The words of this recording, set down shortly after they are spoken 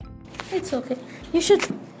It's okay. You should.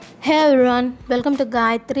 Hey everyone, welcome to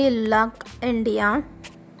Gayatri Luck India.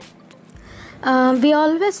 We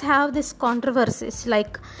always have these controversies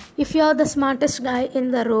like if you're the smartest guy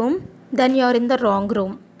in the room, then you're in the wrong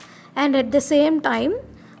room. And at the same time,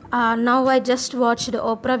 now I just watched the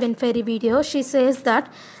Oprah Winfrey video. She says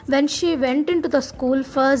that when she went into the school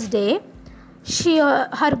first day,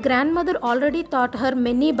 her grandmother already taught her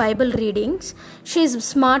many Bible readings. She's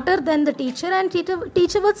smarter than the teacher, and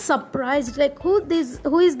teacher was surprised like who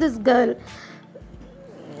is this girl.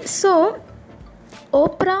 So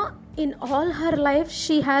Oprah, in all her life,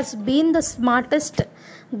 she has been the smartest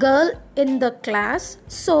girl in the class,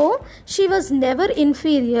 so she was never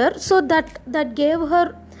inferior. So that gave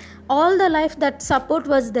her all the life, that support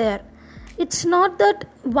was there. It's not that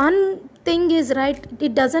one thing is right,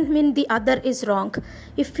 it doesn't mean the other is wrong.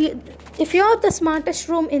 If you're the smartest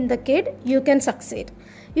room in the kid, you can succeed.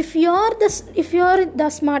 If you're the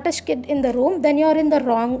smartest kid in the room, then you're in the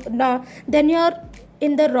wrong. No, then you're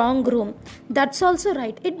in the wrong room. That's also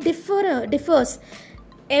right. It differs.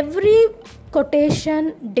 Every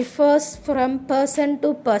quotation differs from person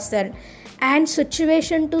to person and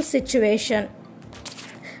situation to situation.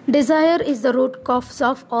 Desire is the root cause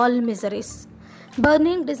of all miseries.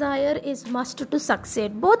 Burning desire is must to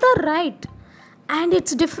succeed. Both are right. And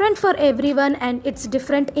it's different for everyone, and it's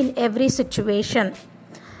different in every situation.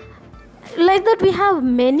 Like that, we have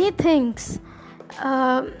many things.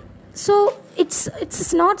 So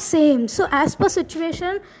it's not same. So as per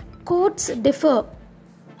situation, quotes differ.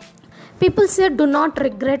 People say do not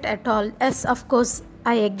regret at all. Yes, of course,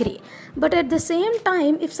 I agree. But at the same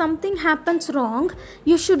time, if something happens wrong,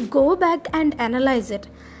 you should go back and analyze it.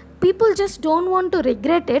 People just don't want to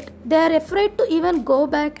regret it. They are afraid to even go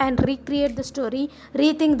back and recreate the story,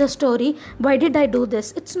 rethink the story. Why did I do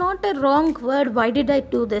this? It's not a wrong word. Why did I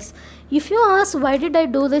do this? If you ask why did I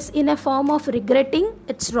do this in a form of regretting,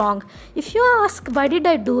 it's wrong. If you ask why did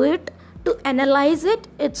I do it to analyze it,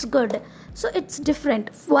 it's good. So it's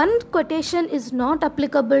different. One quotation is not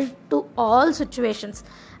applicable to all situations.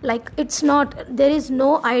 Like there is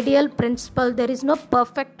no ideal principle, there is no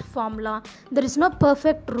perfect formula, there is no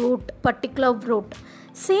perfect particular route.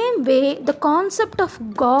 Same way, the concept of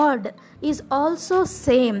God is also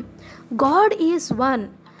same. God is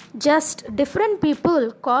one, just different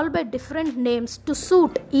people called by different names to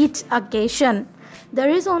suit each occasion. There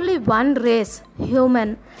is only one race,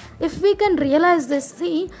 human. If we can realize this,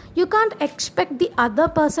 see, you can't expect the other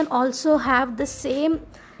person also have the same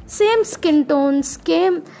skin tones.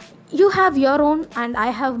 You have your own and I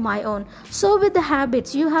have my own. So with the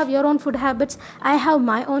habits, you have your own food habits, I have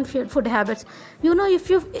my own food habits. If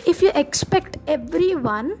you expect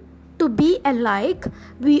everyone to be alike,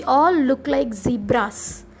 we all look like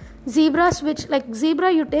zebras, which like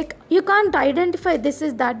zebra, you can't identify this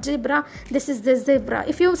is that zebra, this is this zebra.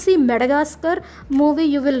 If you see Madagascar movie,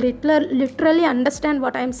 you will literally understand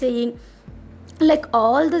what I'm saying. Like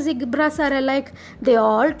all the zebras are alike, they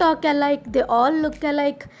all talk alike, they all look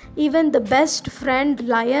alike. Even the best friend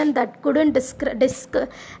lion that couldn't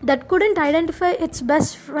identify its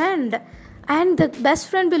best friend, and the best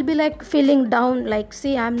friend will be like feeling down, like,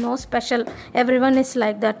 see, I'm no special, everyone is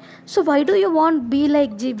like that. So why do you want be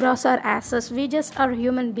like zebras or asses? We just are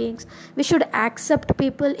human beings. We should accept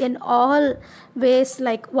people in all ways,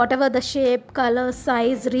 like whatever the shape, color,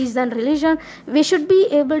 size, reason, religion, we should be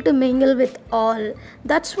able to mingle with all.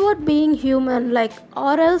 That's what being human like.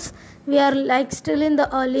 Or else we are like still in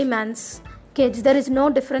the early man's cage. There is no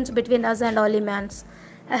difference between us and early man's.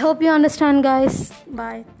 I hope you understand, guys.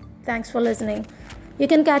 Bye. Thanks for listening. You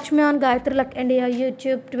can catch me on Gayatri Luck India,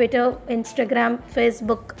 YouTube, Twitter, Instagram,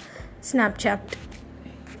 Facebook, Snapchat.